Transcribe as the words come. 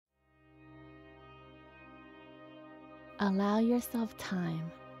Allow yourself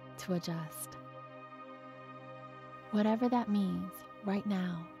time to adjust. Whatever that means right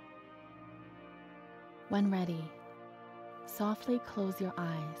now. When ready, softly close your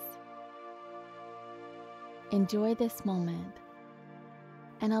eyes. Enjoy this moment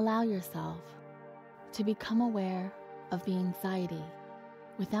and allow yourself to become aware of the anxiety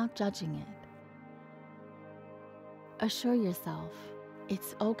without judging it. Assure yourself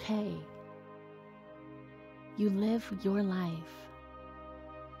it's okay. You live your life.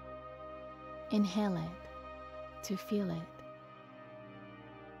 Inhale it to feel it.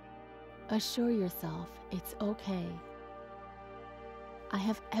 Assure yourself it's okay. I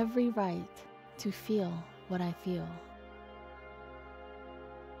have every right to feel what I feel.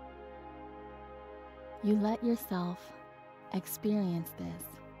 You let yourself experience this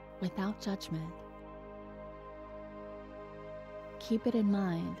without judgment. Keep it in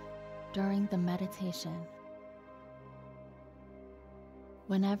mind during the meditation.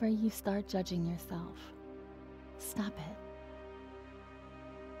 Whenever you start judging yourself, stop it.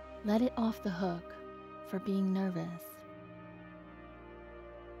 Let it off the hook for being nervous.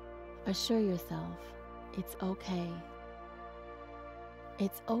 Assure yourself it's okay.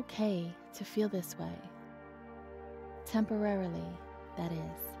 It's okay to feel this way. Temporarily, that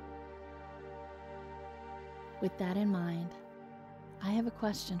is. With that in mind, I have a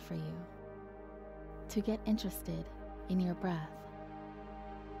question for you to get interested in your breath.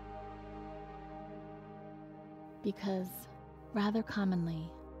 Because rather commonly,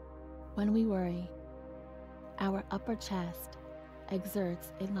 when we worry, our upper chest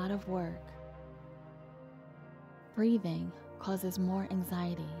exerts a lot of work. Breathing causes more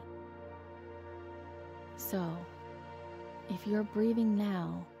anxiety. So, if you're breathing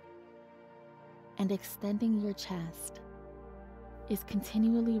now and extending your chest is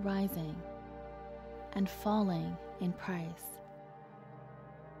continually rising and falling in price,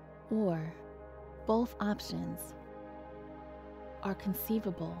 or both options are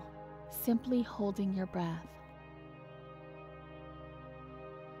conceivable, simply holding your breath,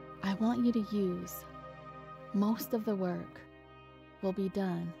 I want you to use most of the work will be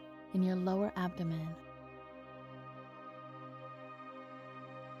done in your lower abdomen.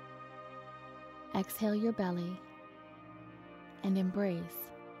 Exhale your belly and embrace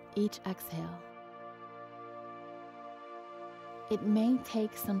each exhale. It may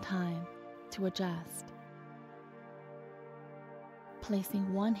take some time to adjust.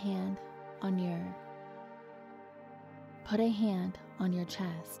 Placing one hand on put a hand on your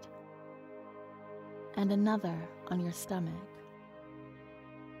chest and another on your stomach.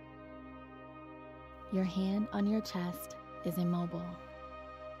 Your hand on your chest is immobile.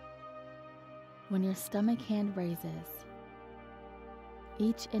 When your stomach hand raises,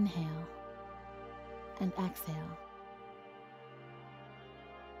 each inhale and exhale.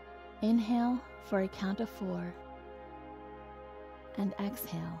 Inhale for a count of 4 and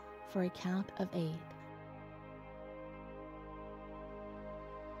exhale for a count of 8.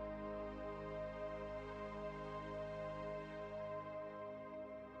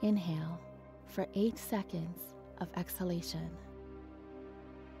 Inhale for 8 seconds of exhalation.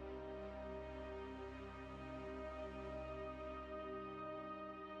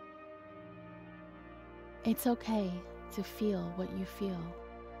 It's okay to feel what you feel.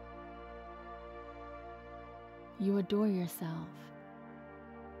 You adore yourself,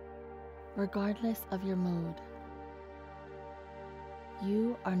 regardless of your mood.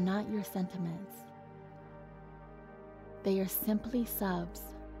 You are not your sentiments. They are simply subs.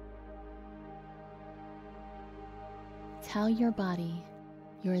 Tell your body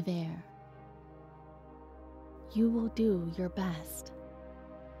you're there. You will do your best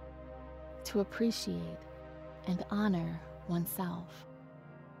to appreciate and honor oneself.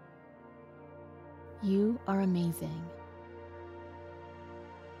 You are amazing.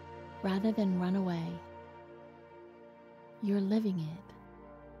 Rather than run away, you're living it.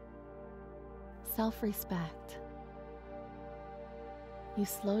 Self-respect. You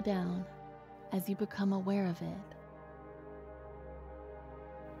slow down as you become aware of it.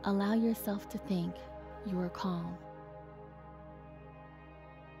 Allow yourself to think you are calm.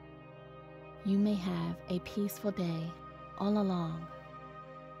 You may have a peaceful day all along.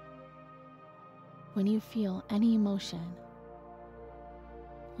 When you feel any emotion,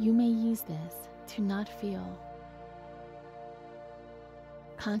 you may use this to not feel.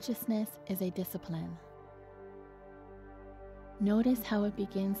 Consciousness is a discipline. Notice how it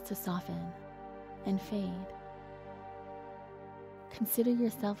begins to soften and fade. Consider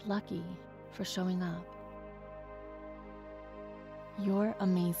yourself lucky for showing up. You're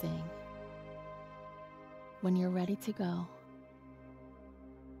amazing. when you're ready to go.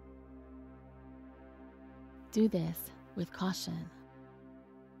 Do this with caution.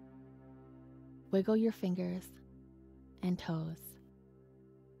 Wiggle your fingers and toes,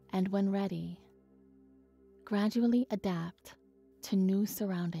 and when ready, gradually adapt to new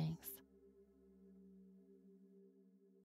surroundings.